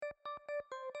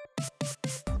And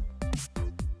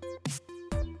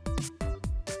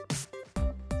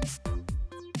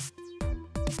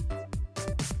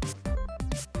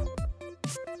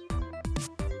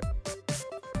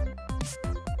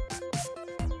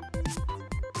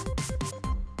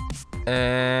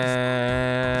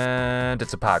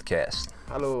it's a podcast.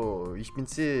 Hallo, ich bin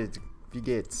Sid. Wie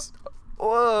geht's?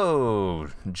 Whoa,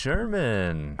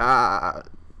 German.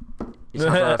 Ich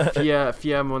habe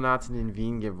vier Monate in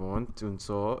Wien gewohnt und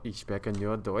so. Ich spreche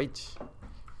nur Deutsch.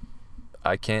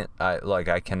 I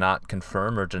cannot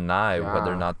confirm or deny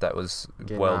whether or not that was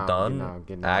well done,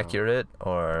 genau. accurate,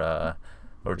 or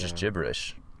just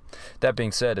gibberish. That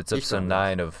being said, it's episode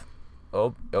 9 of...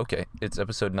 Oh, okay. It's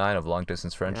episode 9 of Long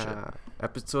Distance Friendship. Ja,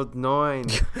 Episode 9.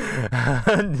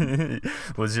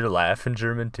 Was your laugh in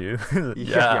German too?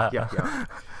 Ja.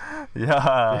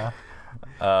 Yeah.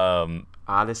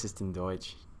 Alles ist in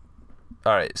Deutsch.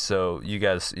 All right, so you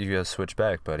guys switch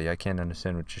back, buddy. I can't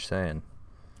understand what you're saying.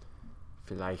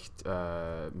 Vielleicht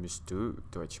musst du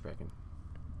Deutsch sprechen.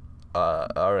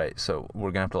 All right, so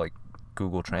we're gonna have to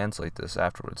Google Translate this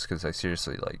afterwards because I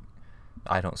seriously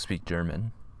I don't speak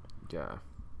German. Ja,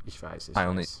 ich weiß.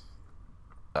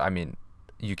 I mean,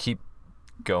 you keep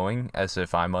going as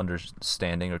if I'm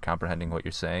understanding or comprehending what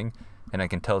you're saying, and I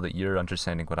can tell that you're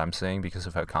understanding what I'm saying because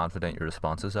of how confident your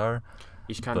responses are.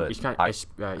 Ich kann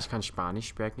Spanisch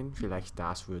sprechen. Vielleicht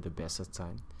das würde besser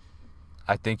sein.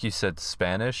 I think you said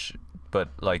Spanish, but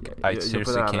I seriously ¿Yo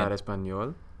puedo can't. hablar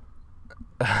español?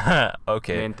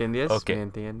 Okay. ¿Me entiendes? Okay. ¿Me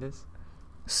entiendes?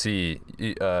 Sí,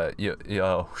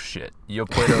 oh shit. Yo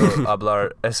puedo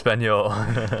hablar español.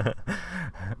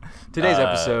 Today's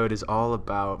episode is all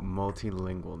about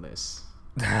multilingualness.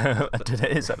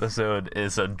 Today's episode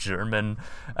is a German,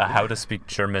 how to speak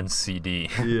German CD.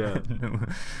 Yeah.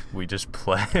 We just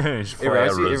play. It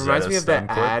reminds me of that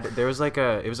ad. There was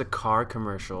it was a car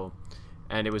commercial,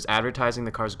 and it was advertising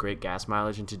the car's great gas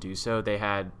mileage, and to do so, they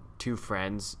had two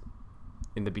friends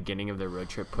in the beginning of their road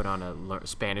trip put on a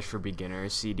Spanish for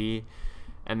Beginners CD,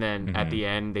 and then at the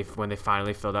end when they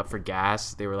finally filled up for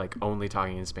gas, they were only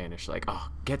talking in Spanish, oh,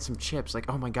 get some chips,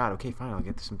 oh my god, okay, fine, I'll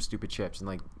get some stupid chips,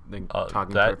 and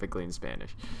talking perfectly in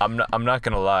Spanish. I'm not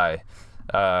gonna lie,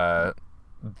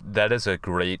 that is a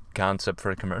great concept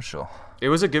for a commercial. It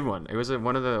was a good one. It was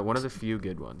one of the few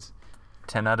good ones.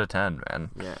 10 out of 10, man.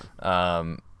 Yeah.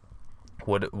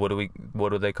 What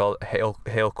do they call it?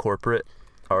 Hail corporate.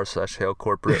 r/Hail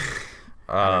corporate.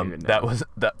 That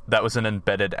was an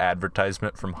embedded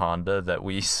advertisement from Honda that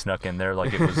we snuck in there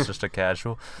it was just a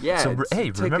casual. Yeah. So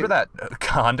remember that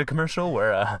Honda commercial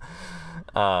where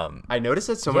I noticed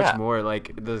it so much more,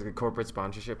 the corporate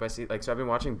sponsorship I see. So I've been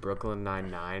watching Brooklyn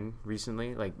Nine-Nine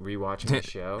recently, rewatching the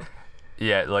show.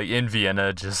 Yeah, in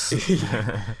Vienna, just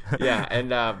yeah,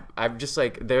 and I'm just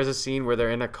there's a scene where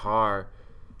they're in a car,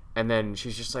 and then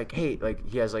she's just hey,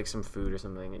 he has some food or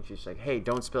something, and she's hey,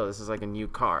 don't spill, this is a new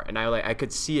car, and I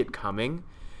could see it coming,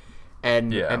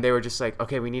 and they were just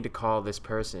okay, we need to call this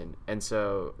person, and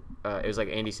so it was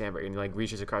Andy Samberg, and he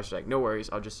reaches across, she's no worries,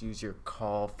 I'll just use your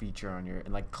call feature on your,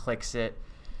 and clicks it,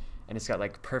 and it's got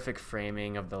perfect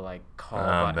framing of the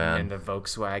call button and the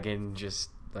Volkswagen just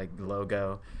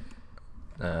logo.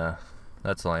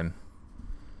 That's lame.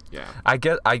 Yeah, I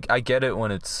get it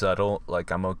when it's subtle,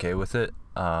 I'm okay with it,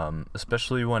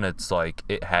 especially when it's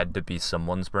it had to be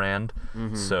someone's brand.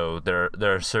 So there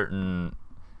are certain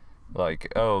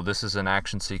oh, this is an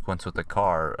action sequence with a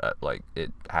car,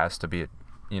 it has to be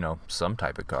some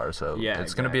type of car, so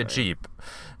it's gonna be a Jeep,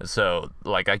 so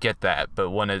I get that,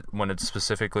 but when it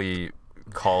specifically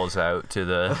calls out to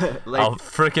the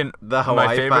the Hawaii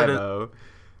my favorite 5-0.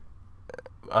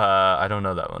 I don't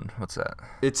know that one. What's that?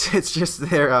 It's just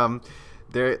they're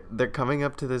coming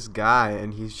up to this guy,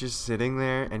 and he's just sitting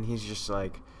there, and he's just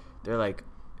they're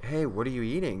hey, what are you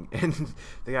eating? And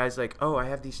the guy's oh, I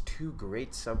have these 2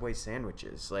 great Subway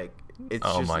sandwiches. It's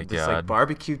this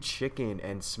barbecue chicken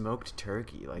and smoked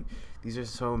turkey. These are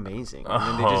so amazing. And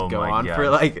then they just go on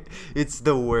for it's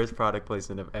the worst product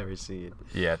placement I've ever seen.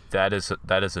 Yeah, that is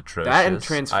atrocious. That and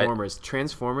Transformers.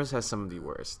 Transformers has some of the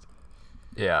worst.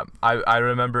 Yeah, I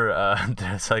remember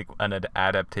there's an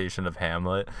adaptation of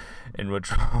Hamlet in which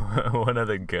one of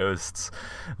the ghosts,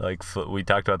 we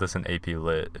talked about this in AP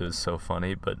Lit, it was so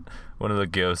funny, but one of the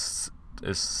ghosts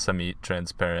is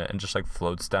semi-transparent and just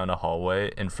floats down a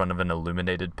hallway in front of an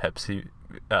illuminated Pepsi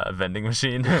vending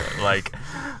machine.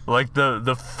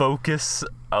 the focus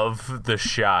of the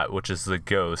shot, which is the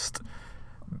ghost,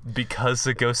 because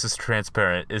the ghost is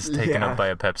transparent, is taken up by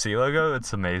a Pepsi logo.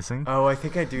 It's amazing. Oh, I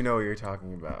think I do know what you're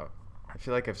talking about. I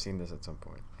feel I've seen this at some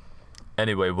point.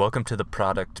 Anyway, welcome to the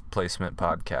Product Placement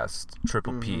Podcast,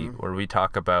 Triple P, where we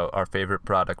talk about our favorite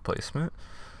product placement.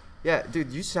 Yeah,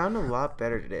 dude, you sound a lot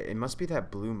better today. It must be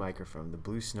that blue microphone, the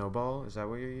blue snowball. Is that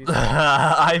what you're using?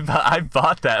 I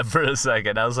bought that for a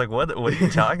second. I was like, what are you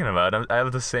talking about? I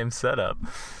have the same setup.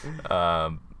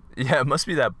 Yeah, it must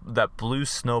be that blue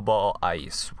snowball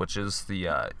ice, which is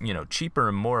the cheaper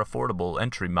and more affordable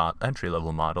entry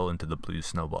level model into the blue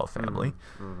snowball family.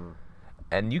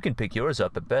 And you can pick yours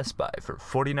up at Best Buy for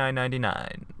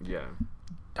 $49.99. Yeah.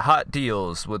 Hot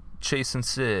deals with Chase and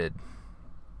Sid.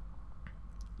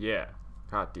 Yeah.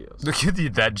 Hot deals. Look at you!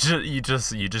 You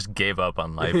just gave up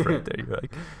on life right there. You're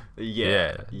like,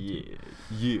 yeah.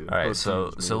 All right,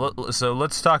 so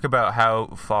let's talk about how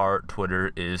far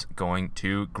Twitter is going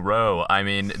to grow. I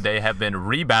mean, they have been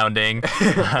rebounding.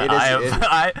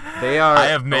 I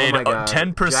have made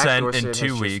 10% in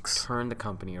 2 weeks. Turned the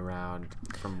company around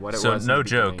from what it was. So no in the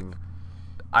joke. beginning.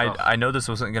 I know this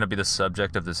wasn't going to be the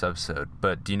subject of this episode,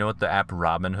 but do you know what the app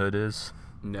Robinhood is?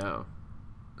 No.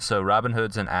 So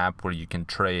Robinhood's an app where you can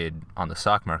trade on the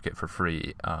stock market for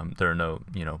free. There are no,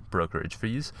 brokerage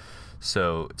fees.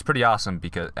 So it's pretty awesome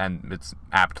and it's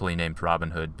aptly named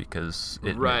Robinhood because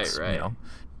it makes,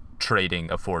 trading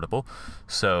affordable.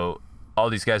 So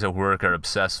all these guys at work are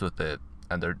obsessed with it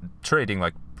and they're trading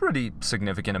like pretty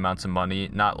significant amounts of money,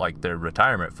 not like their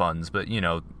retirement funds, but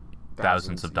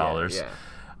thousands of dollars. Yeah.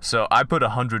 So I put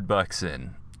 $100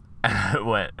 in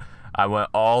and I went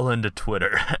all into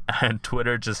Twitter, and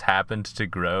Twitter just happened to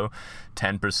grow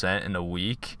 10% in a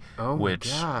week,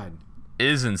 which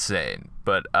is insane.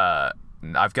 But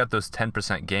I've got those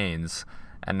 10% gains,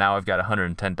 and now I've got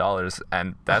 $110,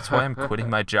 and that's why I'm quitting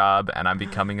my job, and I'm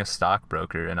becoming a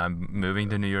stockbroker, and I'm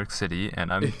moving to New York City,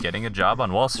 and I'm getting a job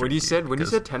on Wall Street. When you said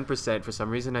 10%, for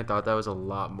some reason I thought that was a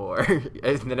lot more,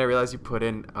 and then I realized you put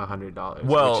in $100.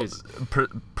 Well, which is,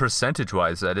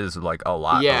 percentage-wise, that is like a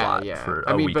lot. For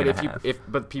a week and a half.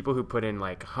 But people who put in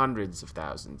like hundreds of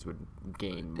thousands would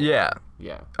gain more. Yeah.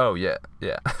 Yeah. Oh yeah.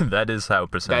 That is how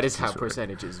percentages.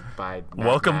 Percentages by.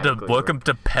 Welcome to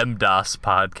PEMDAS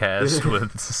podcast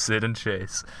with Sid and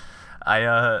Chase.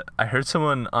 I heard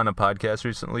someone on a podcast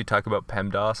recently talk about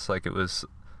PEMDAS like it was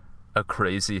a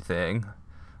crazy thing.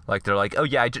 Like they're like, oh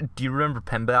yeah, do you remember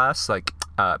PEMDAS? Like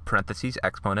parentheses,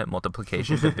 exponent,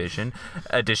 multiplication, division,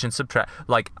 addition, subtract.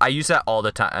 Like I use that all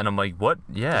the time, and I'm like, what?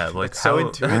 Yeah, like so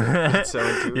intuitive. It's so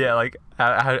intuitive. Yeah, like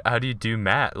how do you do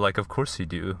math? Like of course you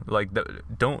do. Like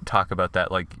don't talk about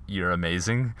that like you're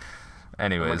amazing.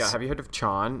 Anyways. Oh my god, have you heard of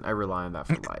Chan? I rely on that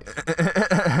for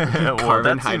life.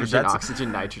 Carbon, hydrogen,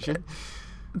 oxygen, nitrogen.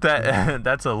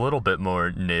 That's a little bit more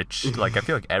niche. Like I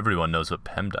feel like everyone knows what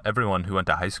everyone who went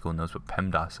to high school knows what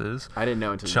PEMDAS is. I didn't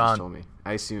know until you just told me.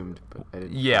 I assumed, but I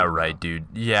didn't. Yeah, right, dude.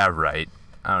 Yeah, right.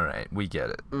 All right, we get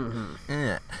it.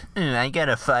 I got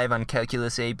a 5 on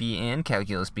Calculus AB and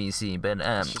Calculus BC, but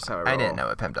I didn't know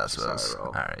what PEMDAS was.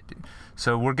 All right, dude.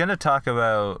 So we're gonna talk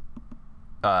about.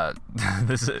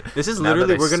 This is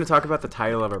literally we're going to talk about the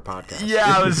title of our podcast. Yeah,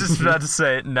 I was just about to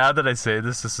say, now that I say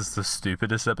this is the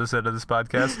stupidest episode of this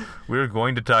podcast. We're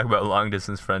going to talk about long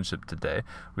distance friendship today.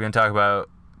 We're going to talk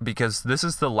about, because this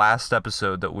is the last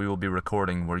episode that we will be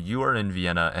recording where you are in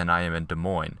Vienna and I am in Des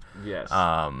Moines. Yes.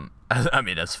 I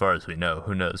mean, as far as we know,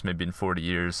 who knows, maybe in 40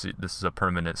 years this is a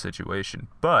permanent situation,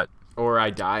 but or I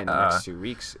die in the next 2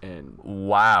 weeks, and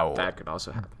wow, that could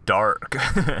also happen. Dark.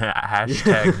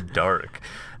 Hashtag dark.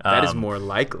 That is more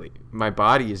likely. My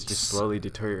body is just slowly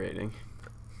deteriorating.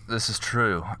 This is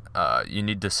true. You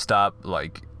need to stop,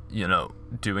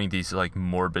 doing these,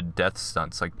 morbid death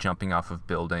stunts, like jumping off of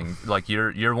buildings. Like,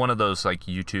 you're one of those,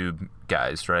 YouTube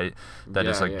guys, right? That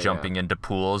is jumping into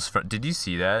pools. Did you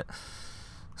see that?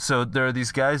 So there are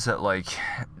these guys that,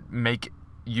 make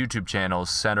YouTube channels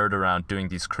centered around doing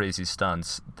these crazy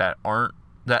stunts that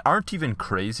aren't even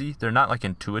crazy. They're not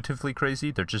intuitively crazy.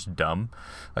 They're just dumb.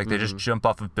 They just jump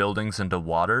off of buildings into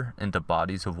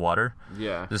bodies of water.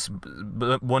 Yeah. This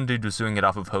one dude was doing it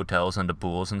off of hotels into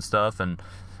pools and stuff, and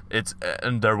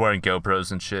they're wearing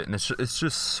GoPros and shit, and it's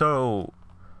just so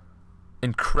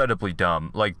incredibly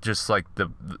dumb. I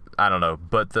don't know,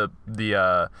 but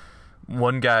the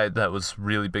one guy that was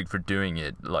really big for doing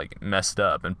it messed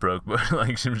up and broke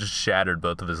just shattered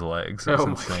both of his legs. That's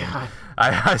insane. My God.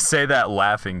 I say that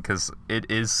laughing because it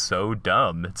is so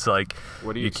dumb. It's like,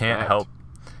 what do you can't help.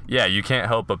 Yeah, you can't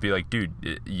help but be like,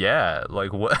 dude, yeah,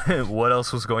 what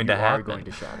else was going to happen? You are going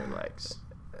to shatter legs.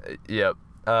 Yep.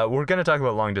 We're going to talk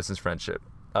about long distance friendship.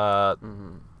 The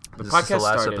podcast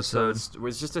started, so it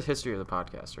was just a history of the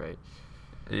podcast, right?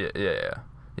 Yeah.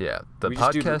 Yeah, the We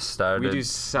just podcast started. We do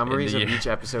summaries in of the each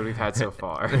episode we've had so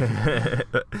far.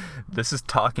 This is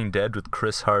Talking Dead with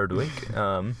Chris Hardwick.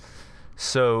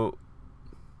 So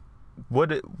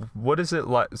what is it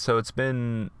like? So it's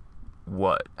been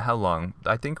what? How long?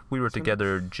 I think we were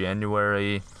together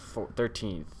January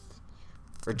 13th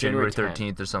or January 10th.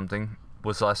 13th or something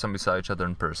was the last time we saw each other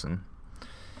in person.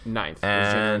 9th. It was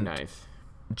And January 9th.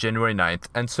 January 9th.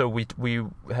 And so we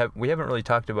haven't really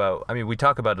talked about, I mean, we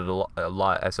talk about it a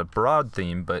lot as a broad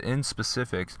theme, but in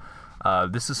specifics,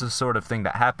 this is the sort of thing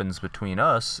that happens between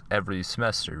us every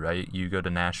semester, right? You go to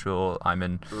Nashville, I'm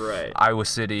in Right. Iowa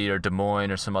City or Des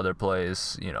Moines or some other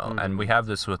place, you know, and we have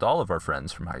this with all of our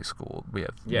friends from high school. We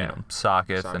have, you know,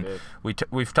 Socketh, and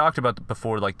we've talked about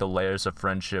before, like, the layers of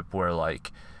friendship where,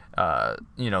 like,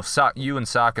 you know, you and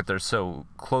Socketh are so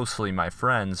closely my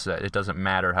friends that it doesn't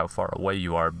matter how far away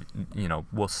you are, you know,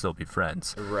 we'll still be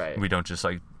friends. Right. We don't just,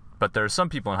 like, but there are some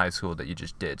people in high school that you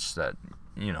just ditch that,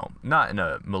 you know, not in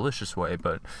a malicious way,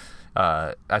 but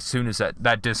as soon as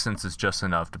that distance is just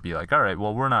enough to be like, all right,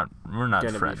 well, we're not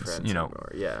friends, you know.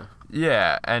 Anymore. Yeah.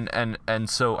 Yeah, and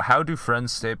so how do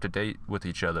friends stay up to date with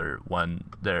each other when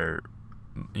they're,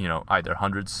 you know, either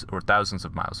hundreds or thousands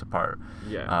of miles apart?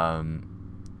 Yeah.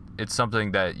 It's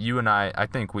something that you and I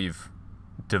think we've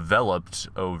developed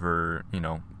over, you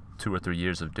know, 2 or 3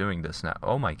 years of doing this now.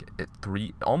 Oh my,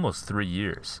 almost 3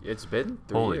 years. It's been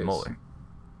 3 Holy years. moly.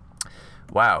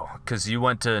 Wow, because you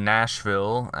went to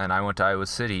Nashville and I went to Iowa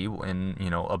City in,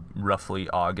 you know, roughly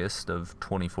August of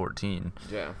 2014.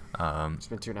 Yeah. It's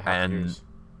been 2.5 years.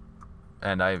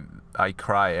 And I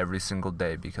cry every single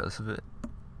day because of it.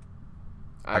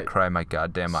 I cry my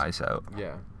goddamn eyes out.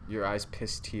 Yeah. Your eyes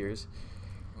piss tears.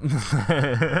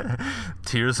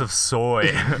 Tears of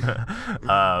soy.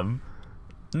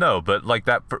 No, but like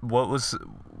that, what was,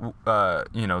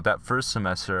 you know, that first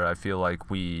semester, I feel like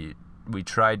we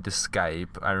tried to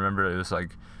Skype. I remember it was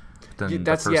like the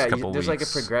first couple there's weeks. like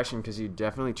a progression because you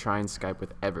definitely try and Skype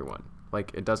with everyone.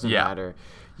 Like, it doesn't matter.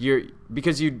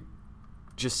 Because you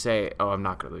just say, oh, I'm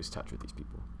not going to lose touch with these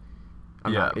people.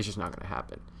 It's just not going to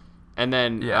happen. And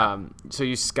then, so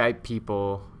you Skype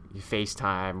people, you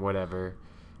FaceTime, whatever.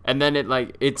 And then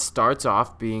it starts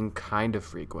off being kind of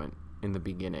frequent in the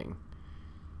beginning.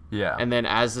 Yeah. And then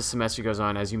as the semester goes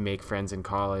on, as you make friends in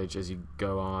college, as you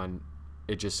go on,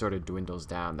 it just sort of dwindles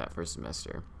down that first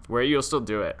semester. Where you'll still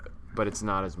do it, but it's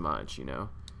not as much, you know?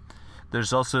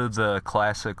 There's also the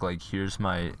classic, like, here's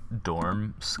my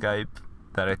dorm Skype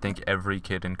that I think every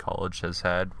kid in college has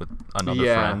had with another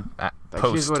friend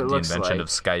post the invention of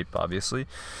Skype, obviously.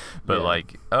 But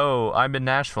like, oh, I'm in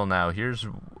Nashville now. Here's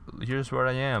where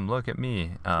I am. Look at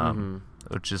me.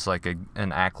 Which is like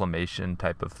an acclamation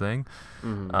type of thing.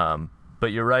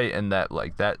 But you're right in that,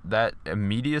 like, that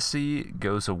immediacy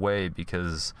goes away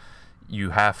because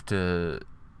you have to.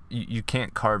 You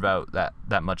can't carve out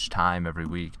that much time every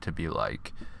week to be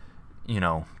like, you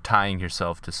know, tying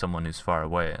yourself to someone who's far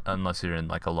away, unless you're in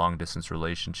like a long distance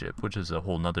relationship, which is a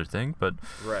whole nother thing. But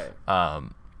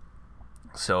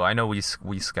so I know we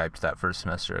Skyped that first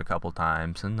semester a couple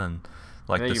times, and then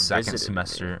like the second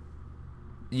semester.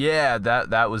 Yeah,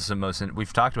 that was the most.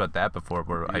 We've talked about that before,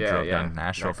 where I drove down to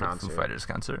Nashville for the Foo Fighters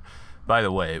concert. By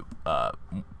the way,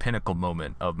 pinnacle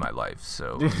moment of my life.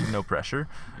 So no pressure.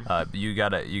 You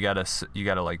gotta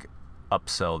like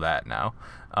upsell that now.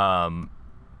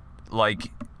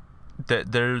 Like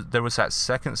there was that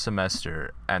second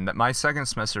semester, and that my second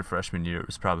semester freshman year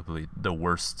was probably the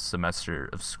worst semester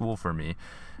of school for me,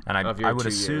 and I would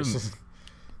assume.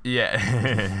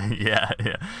 Yeah, yeah.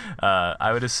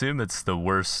 I would assume it's the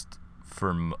worst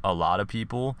for a lot of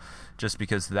people, just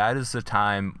because that is the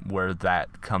time where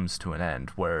that comes to an end,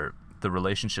 where the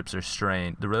relationships are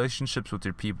strained. The relationships with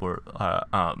your people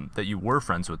that you were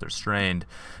friends with are strained,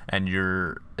 and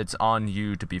it's on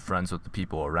you to be friends with the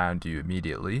people around you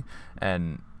immediately.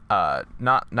 And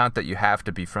not that you have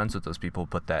to be friends with those people,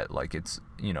 but that, like, it's,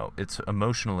 you know, it's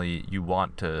emotionally you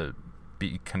want to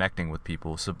be connecting with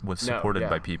people, supported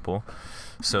by people.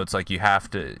 So it's like you have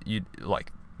to, you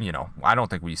know, I don't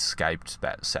think we Skyped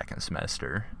that second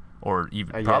semester, or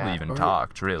even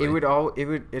talked really.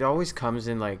 It always comes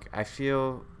in, like, I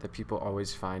feel that people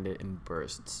always find it in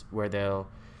bursts, where they'll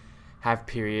have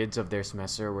periods of their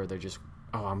semester where they're just,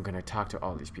 oh, I'm gonna talk to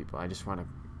all these people. I just want to,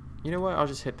 you know what? I'll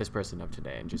just hit this person up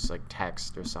today and just like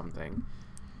text or something.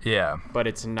 Yeah. But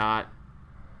it's not.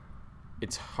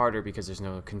 It's harder because there's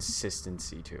no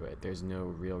consistency to it. There's no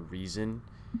real reason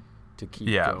to keep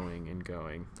going and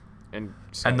going. And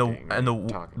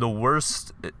the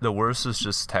worst is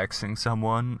just texting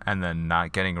someone and then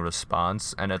not getting a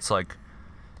response, and it's like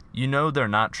they're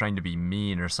not trying to be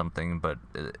mean or something, but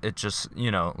it just,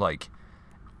 like,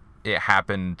 it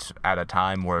happened at a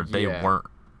time where they weren't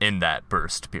in that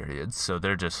burst period, so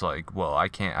they're just like, well, I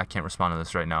can't respond to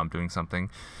this right now, I'm doing something,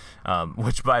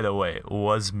 which, by the way,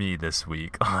 was me this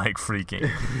week. Like, freaking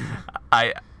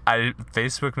I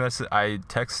Facebook message, I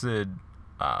texted,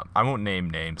 I won't name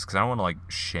names because I don't want to, like,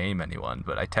 shame anyone,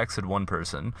 but I texted one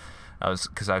person.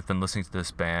 Because I've been listening to this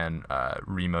band,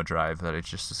 Remo Drive, that I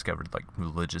just discovered, like,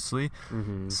 religiously.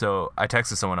 Mm-hmm. So I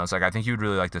texted someone. I was like, I think you would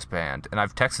really like this band. And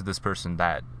I've texted this person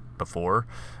that before,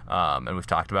 and we've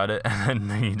talked about it. And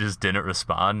then he just didn't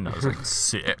respond. And I was like,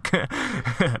 sick.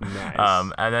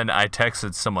 Nice. And then I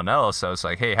texted someone else. I was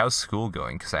like, hey, how's school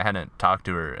going? Because I hadn't talked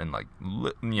to her in, like,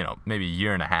 maybe a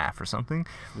year and a half or something.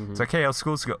 Mm-hmm. It's like, hey, how's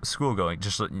school going?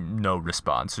 Just no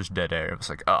response, just dead air. It was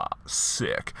like,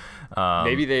 sick.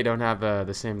 Maybe they don't have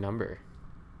the same number.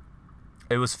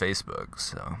 It was Facebook,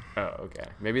 so. Oh, okay.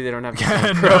 Maybe they don't have the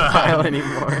same profile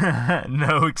anymore.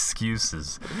 No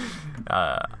excuses.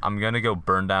 I'm gonna go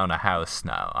burn down a house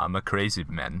now. I'm a crazy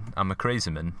man.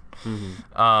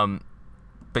 Mm-hmm.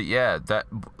 But yeah,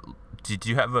 did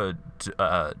you have a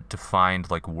defined,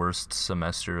 like, worst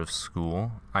semester of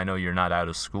school? I know you're not out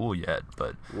of school yet,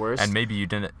 but worst? And maybe you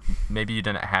didn't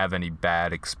have any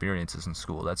bad experiences in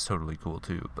school. That's totally cool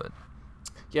too, but.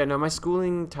 Yeah, no, my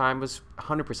schooling time was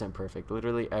 100% perfect.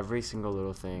 Literally every single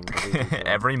little thing.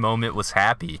 Every moment was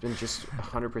happy. It's been just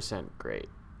 100% great.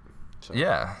 So.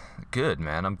 Yeah, good,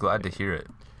 man. I'm glad to hear it.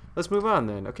 Let's move on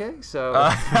then, okay? So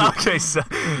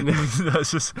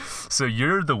so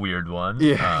you're the weird one.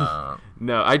 Yeah.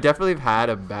 No, I definitely have had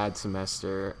a bad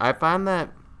semester. I found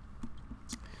that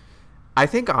I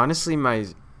think honestly my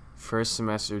first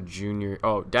semester junior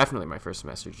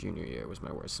year was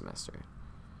my worst semester.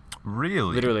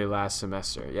 Really? Literally last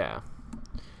semester, yeah.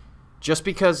 Just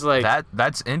because, like...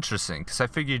 That's interesting, because I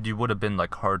figured you would have been, like,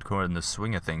 hardcore in the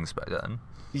swing of things by then.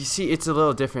 You see, it's a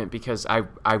little different because I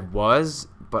was,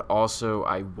 but also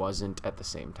I wasn't at the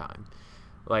same time.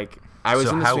 Like, I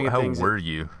was in the swing of things... how were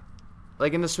you?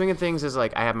 Like, in the swing of things is,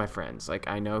 like, I have my friends. Like,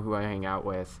 I know who I hang out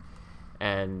with,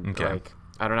 and, like,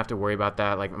 I don't have to worry about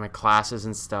that. Like, my classes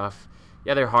and stuff,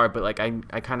 yeah, they're hard, but, like, I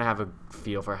kind of have a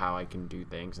feel for how I can do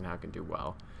things and how I can do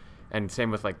well. And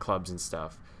same with, like, clubs and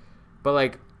stuff. But,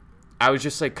 like, I was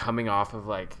just, like, coming off of,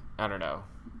 like, I don't know.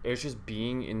 It was just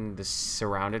being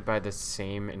surrounded by the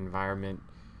same environment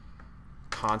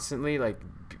constantly. Like,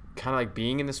 kind of, like,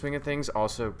 being in the swing of things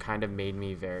also kind of made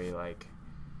me very, like,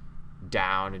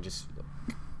 down and just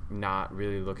not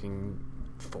really looking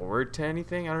forward to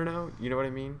anything. I don't know. You know what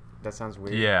I mean? That sounds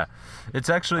weird. Yeah. It's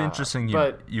actually interesting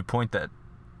you point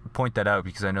that out,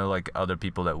 because I know, like, other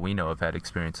people that we know have had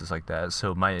experiences like that.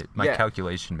 So my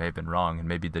calculation may have been wrong, and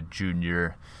maybe the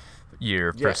junior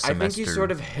year first semester. I think you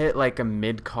sort of hit, like, a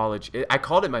mid-college. I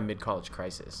called it my mid-college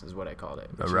crisis, is what I called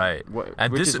it. Right.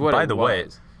 By the way,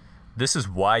 this is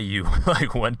why you,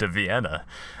 like, went to Vienna.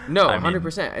 No,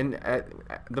 100%. And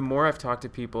the more I've talked to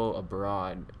people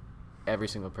abroad, every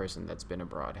single person that's been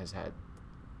abroad has had.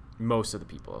 Most of the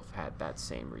people have had that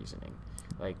same reasoning.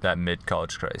 Like that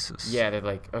mid-college crisis. Yeah, they're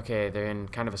like, okay, they're in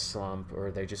kind of a slump,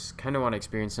 or they just kind of want to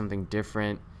experience something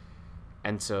different,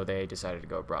 and so they decided to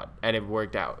go abroad, and it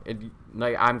worked out.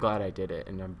 I'm glad I did it,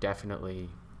 and I'm definitely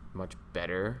much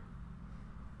better.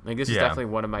 Like, this is definitely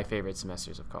one of my favorite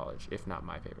semesters of college, if not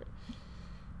my favorite.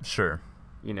 Sure.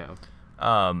 You know.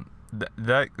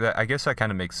 That I guess that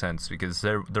kind of makes sense, because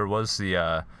there was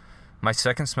the my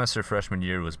second semester freshman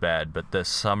year was bad, but the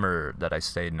summer that I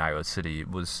stayed in Iowa City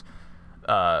was.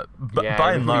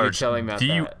 By and large,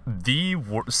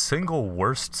 the single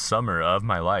worst summer of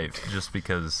my life, just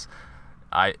because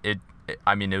it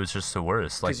was just the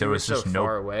worst. Like, there was just no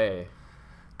far away.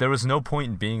 There was no point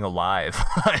in being alive.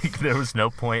 Like, there was no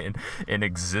point in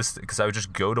existing, because I would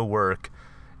just go to work,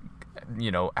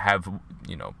 have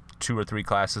 2 or 3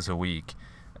 classes a week,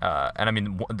 and I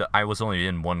mean I was only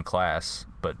in one class,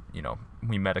 but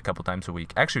we met a couple times a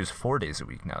week. Actually, it was 4 days a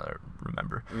week, now that I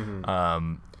remember.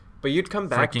 Mm-hmm. But you'd come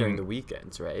back during the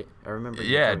weekends, right? I remember.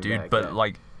 Yeah, dude. But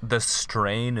like, the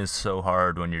strain is so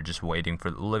hard when you're just living for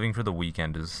the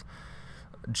weekend is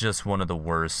just one of the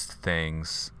worst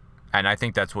things. And I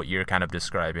think that's what you're kind of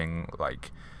describing.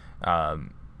 Like,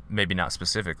 maybe not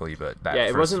specifically, but that. Yeah,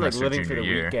 it wasn't like living for the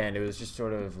year. weekend. It was just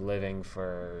sort of living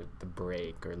for the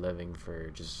break, or living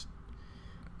for just.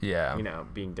 Yeah.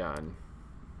 Being done.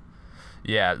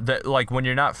 Yeah, like, when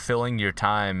you're not filling your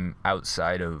time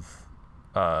outside of.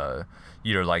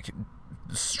 Your, like,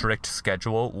 strict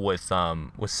schedule with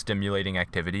stimulating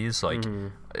activities, like,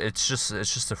 it's just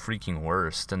the freaking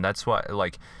worst. And that's why,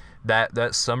 like,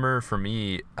 that summer for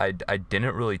me, I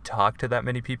didn't really talk to that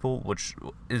many people, which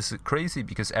is crazy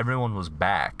because everyone was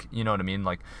back. You know what I mean?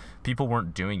 Like, people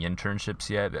weren't doing internships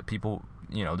yet. But people,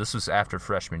 this was after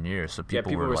freshman year, so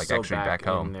people were like actually back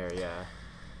home. There, yeah.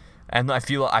 And I've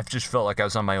just felt like I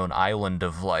was on my own island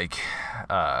of like,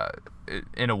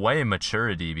 in a way,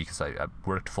 maturity because I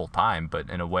worked full time, but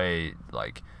in a way,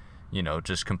 like,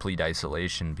 just complete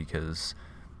isolation because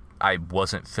I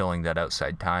wasn't filling that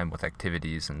outside time with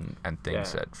activities and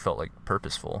things that felt like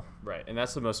purposeful. Right, and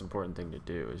that's the most important thing to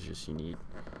do is just you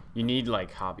need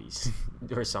like hobbies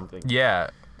or something. Yeah,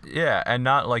 and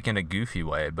not like in a goofy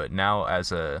way, but now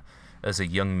as a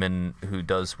young man who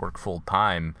does work full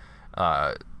time,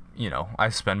 I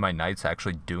spend my nights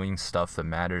actually doing stuff that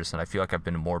matters, and I feel like I've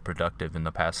been more productive in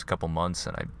the past couple months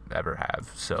than I ever have.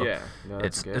 So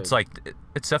it's like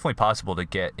it's definitely possible to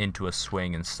get into a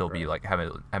swing and still be like have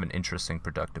an interesting,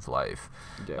 productive life.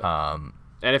 Yeah.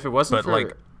 And if it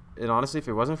wasn't honestly, if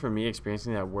it wasn't for me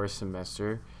experiencing that worst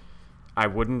semester, I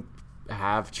wouldn't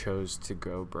have chose to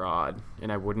go abroad,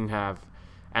 and I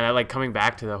like coming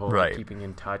back to the whole keeping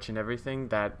in touch and everything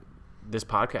that. This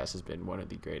podcast has been one of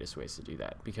the greatest ways to do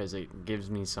that because it gives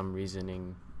me some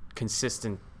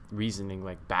consistent reasoning,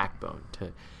 like backbone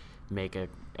to make an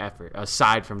effort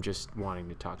aside from just wanting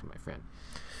to talk to my friend.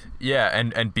 Yeah,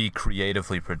 and be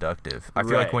creatively productive. I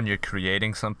feel like when you're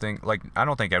creating something, like, I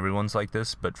don't think everyone's like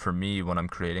this, but for me, when I'm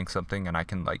creating something and I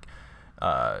can like,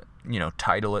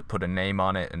 title it, put a name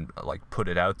on it, and like put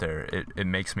it out there, it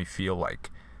makes me feel like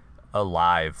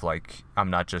alive, like I'm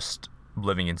not just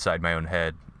living inside my own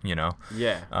head.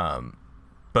 Yeah.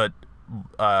 But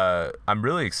I'm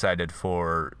really excited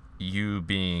for you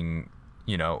being,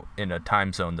 in a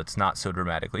time zone that's not so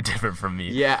dramatically different from me.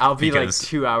 Yeah, I'll be like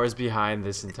 2 hours behind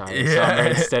this entire summer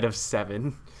instead of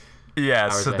 7. Yeah,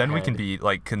 so then we can be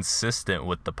like consistent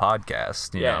with the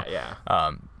podcast, you know?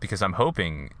 Yeah. Because I'm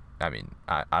hoping. I mean,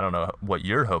 I don't know what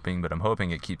you're hoping, but I'm hoping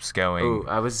it keeps going. Ooh,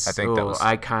 I thought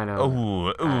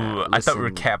we were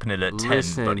capping it at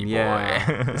 10, buddy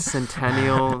boy.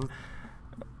 Centennial,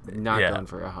 not going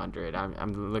for 100.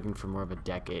 I'm looking for more of a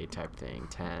decade type thing.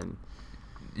 10.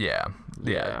 Yeah.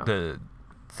 The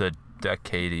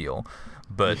decadial,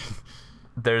 but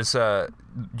there's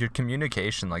your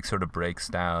communication like sort of breaks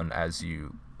down as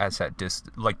that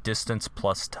distance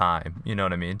plus time, you know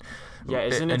what I mean? Yeah,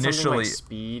 isn't it something like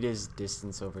speed is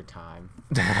distance over time?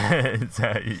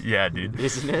 Yeah, dude.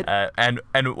 Isn't it?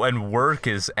 And work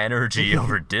is energy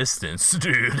over distance,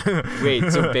 dude.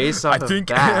 Wait, so based off that means,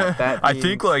 I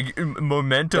think like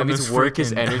momentum. That means work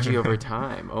is energy over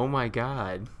time. Oh my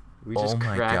god, we just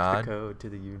cracked the code to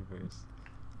the universe.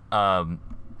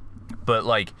 But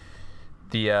like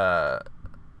the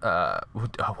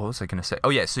what was I gonna say? Oh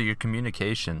yeah, so your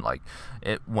communication, like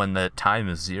when the time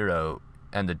is 0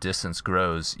 and the distance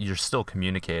grows, you're still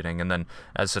communicating, and then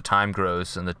as the time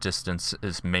grows and the distance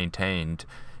is maintained,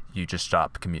 you just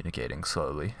stop communicating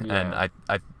slowly. Yeah. And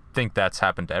I think that's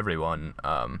happened to everyone.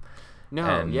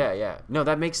 No,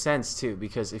 that makes sense too,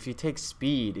 because if you take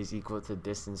speed is equal to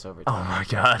distance over time. Oh my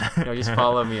god. No, just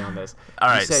follow me on this. All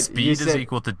right, speed is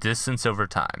equal to distance over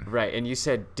time. Right, and you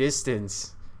said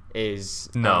distance is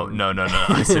no.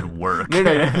 I said work.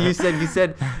 No. You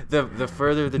said the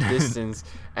further the distance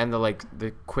and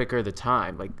the quicker the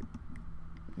time, like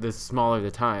the smaller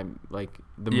the time, like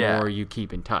the more you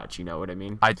keep in touch. You know what I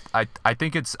mean? I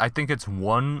think it's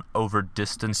 1 over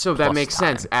distance. So that makes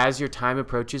time. sense. As your time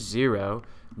approaches 0,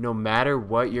 no matter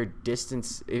what your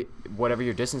distance, whatever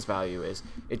your distance value is,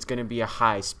 it's going to be a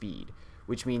high speed.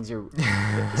 Which means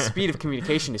the speed of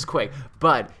communication is quick,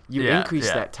 but you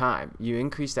increase that time. You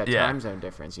increase that time zone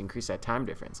difference. You increase that time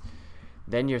difference.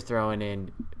 Then you're throwing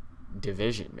in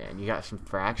division, man. You got some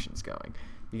fractions going.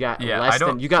 You got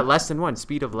less than 1,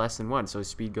 speed of less than 1. So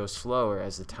speed goes slower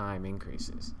as the time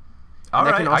increases. All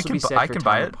right, that can also be said for time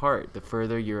buy it. Apart. The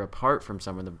further you're apart from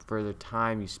someone, the further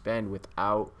time you spend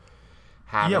without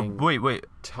having. Yeah. Wait.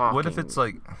 Talking. What if it's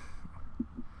like?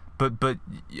 But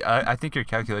I think your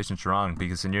calculation's wrong,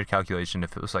 because in your calculation,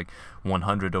 if it was like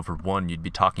 100 over 1, you'd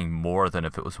be talking more than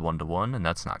if it was 1-to-1, and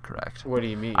that's not correct. What do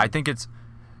you mean? I think it's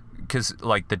because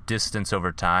like the distance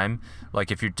over time,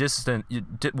 like if you're distant,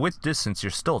 with distance, you're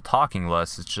still talking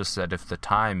less. It's just that if the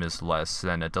time is less,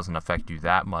 then it doesn't affect you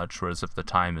that much. Whereas if the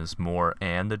time is more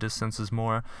and the distance is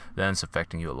more, then it's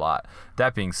affecting you a lot.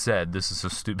 That being said, this is the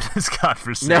stupidest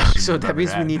conversation. No, so that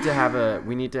means we need to have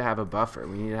a buffer.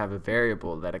 We need to have a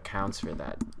variable that accounts for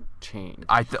that change.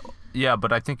 Yeah,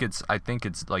 but I think it's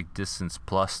like distance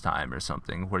plus time or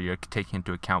something, where you're taking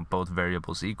into account both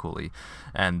variables equally,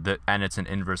 and it's an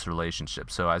inverse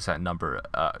relationship. So as that number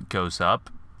goes up,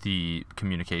 the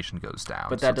communication goes down.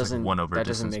 But so that it's doesn't like 1 over that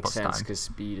doesn't distance make plus sense time. because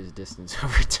speed is distance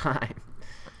over time.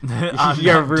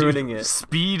 You're ruining it.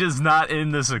 Speed is not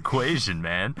in this equation,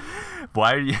 man.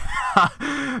 Why are you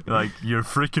like your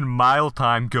freaking mile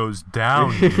time goes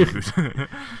down, dude?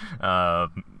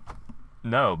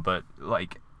 No, but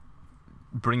like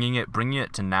bringing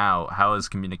it to now. How has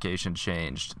communication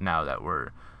changed now that we're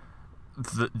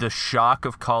the shock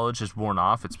of college has worn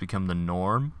off? It's become the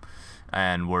norm,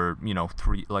 and we're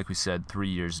 3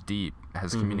 years deep.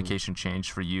 Has communication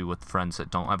changed for you with friends that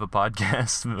don't have a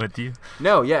podcast with you?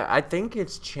 No, yeah, I think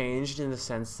it's changed in the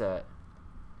sense that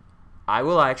I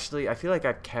feel like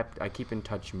I keep in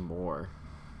touch more.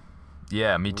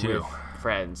 Yeah, me too. With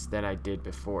friends than I did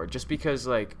before, just because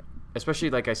like, especially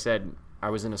like I said, I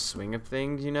was in a swing of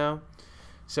things,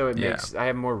 so it makes I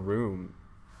have more room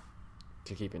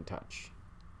to keep in touch.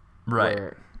 Right.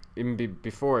 Where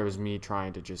before it was me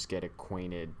trying to just get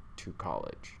acquainted to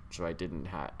college, so I didn't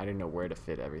know where to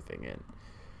fit everything in.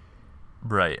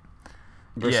 Right.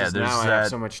 Versus now I have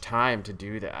so much time to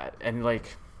do that, and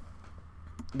like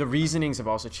the reasonings have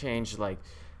also changed. Like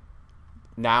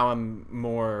now I'm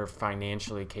more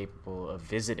financially capable of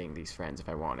visiting these friends if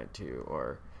I wanted to,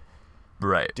 or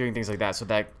doing things like that. So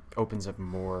that opens up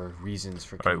more reasons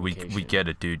for communication. Right, we get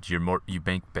it, dude. You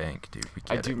make bank, dude. We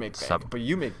get I do make bank, Stop, but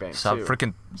you make bank stop too. Stop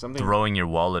freaking throwing your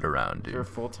wallet around, dude. You're a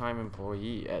full-time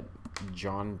employee at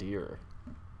John Deere.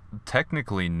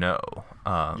 Technically, no.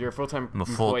 You're a full-time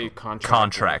employee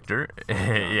contractor.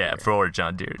 Yeah, for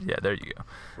John Deere. Yeah, there you go.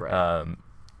 Right.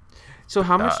 So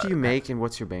how much do you make, and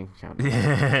what's your bank account?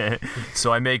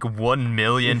 So I make $1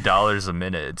 million a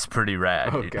minute. It's pretty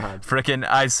rad. Oh dude. God! Freaking!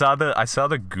 I saw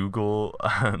the Google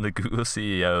the Google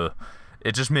CEO.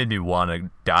 It just made me want to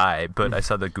die. But I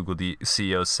saw the Google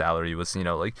CEO's salary was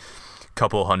like a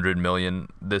couple $100 million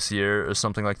this year or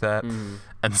something like that.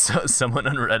 And so someone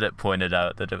on Reddit pointed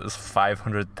out that it was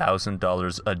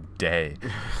 $500,000 a day,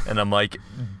 and I'm like,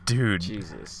 dude,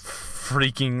 Jesus,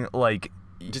 freaking like.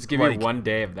 Just give me 1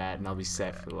 day of that and I'll be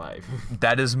set for life.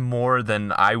 That is more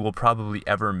than I will probably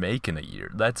ever make in a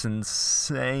year. That's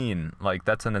insane. Like,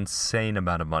 that's an insane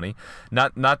amount of money.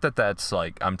 Not that that's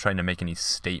like I'm trying to make any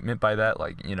statement by that.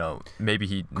 Like,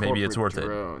 maybe it's worth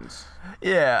drones. it.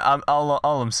 Yeah. All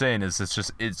I'm saying is it's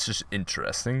just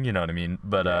interesting. You know what I mean?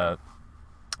 But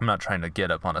I'm not trying to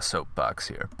get up on a soapbox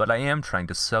here, but I am trying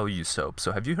to sell you soap.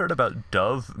 So have you heard about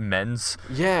Dove men's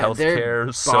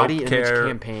healthcare soap body image care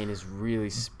campaign has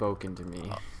really spoken to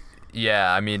me.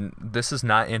 Yeah, I mean, this is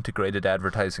not integrated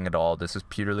advertising at all. This is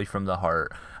purely from the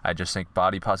heart. I just think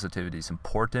body positivity is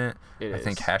important. I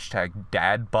think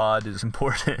 #dadbod is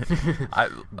important.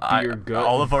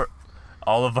 All of our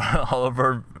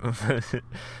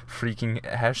freaking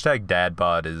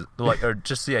 #dadbod is like, or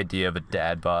just the idea of a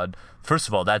dad bod. First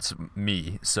of all, that's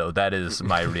me, so that is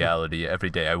my reality every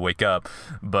day I wake up.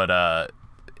 But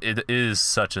it is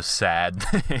such a sad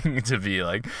thing to be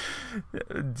like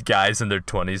guys in their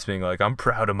 20s being like, I'm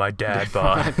proud of my dad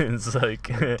bod. It's like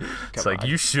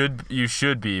you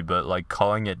should be, but like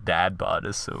calling it dad bod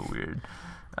is so weird.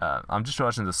 I'm just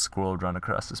watching the squirrel run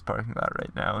across this parking lot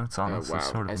right now. It's honestly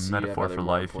sort of a metaphor for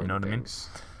life, you know what I mean?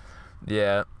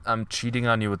 Yeah, I'm cheating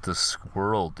on you with the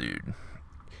squirrel, dude.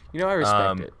 I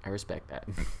respect it. I respect that.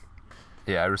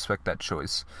 Yeah, I respect that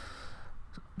choice.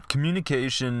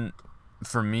 Communication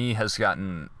for me has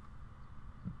gotten,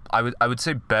 I would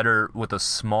say, better with a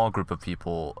small group of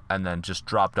people, and then just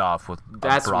dropped off with a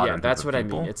broader group of people. That's what I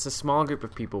mean. It's a small group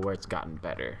of people where it's gotten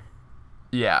better.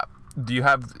 Yeah. Do you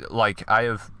have, like, I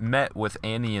have met with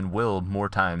Annie and Will more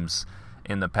times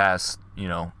in the past,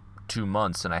 2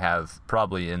 months than I have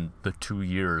probably in the 2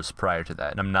 years prior to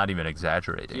that, and I'm not even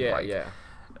exaggerating. Yeah.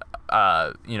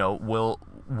 Will,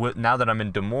 now that I'm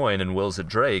in Des Moines and Will's at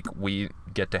Drake, we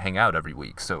get to hang out every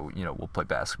week. So, we'll play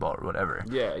basketball or whatever.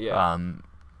 Yeah.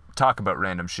 Talk about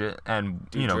random shit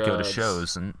and, drugs. Go to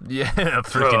shows and,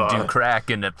 freaking do crack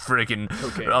in a freaking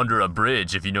under a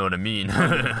bridge, if you know what I mean.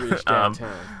 Bridge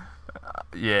downtown.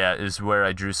 Yeah, is where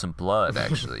I drew some blood,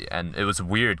 actually. And it was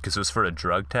weird because it was for a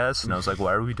drug test. And I was like,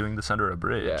 why are we doing this under a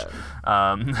bridge? Yeah.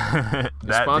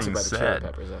 That sponsored being by the Chili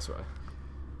Peppers, that's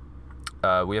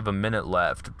why. We have a minute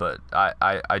left, but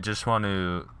I just want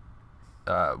to,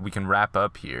 we can wrap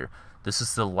up here. This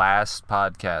is the last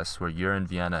podcast where you're in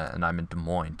Vienna and I'm in Des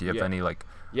Moines. Do you have any, like...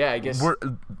 Yeah, I guess...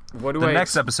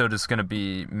 Next episode is going to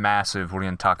be massive. We're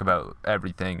going to talk about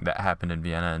everything that happened in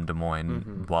Vienna and Des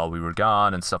Moines while we were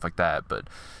gone and stuff like that. But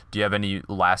do you have any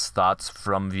last thoughts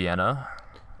from Vienna?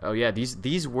 Oh, yeah,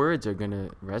 these words are going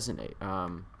to resonate.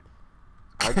 I'll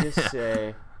just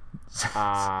say...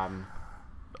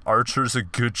 Archer's a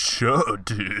good show,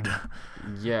 dude.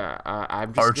 Yeah,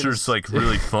 I'm just Archer's like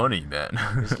really funny, man.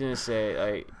 I'm just gonna say,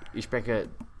 like, ich spreche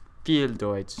viel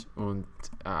Deutsch und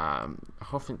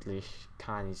hoffentlich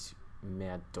kann ich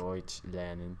mehr Deutsch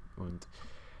lernen und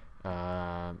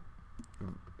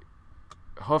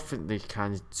hoffentlich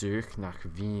kann ich zurück nach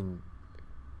Wien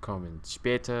kommen.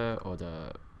 Später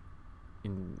oder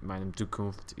in meiner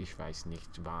Zukunft, ich weiß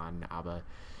nicht wann, aber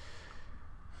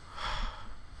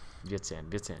wir sehen,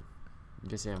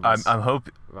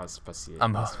 was passiert.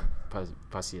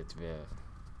 Passiert wäre.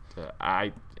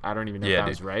 I don't even know if that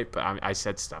was right, but I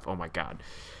said stuff. Oh my god.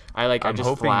 I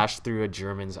just flashed through a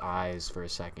German's eyes for a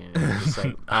second. And just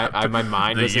like my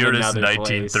mind was in another place.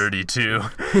 The year is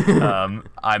 1932.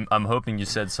 I'm hoping you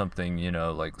said something,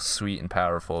 like sweet and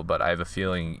powerful, but I have a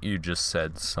feeling you just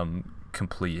said some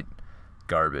complete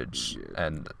garbage,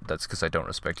 and that's because I don't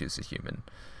respect you as a human.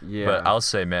 Yeah. But I'll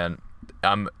say, man,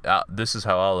 this is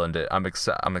how I'll end it. I'm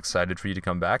excited for you to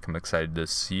come back. I'm excited to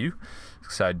see you.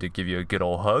 Excited to give you a good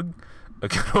old hug, a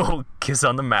good old kiss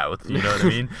on the mouth. You know what I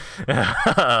mean?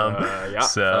 Yeah.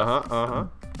 So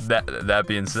that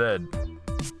being said,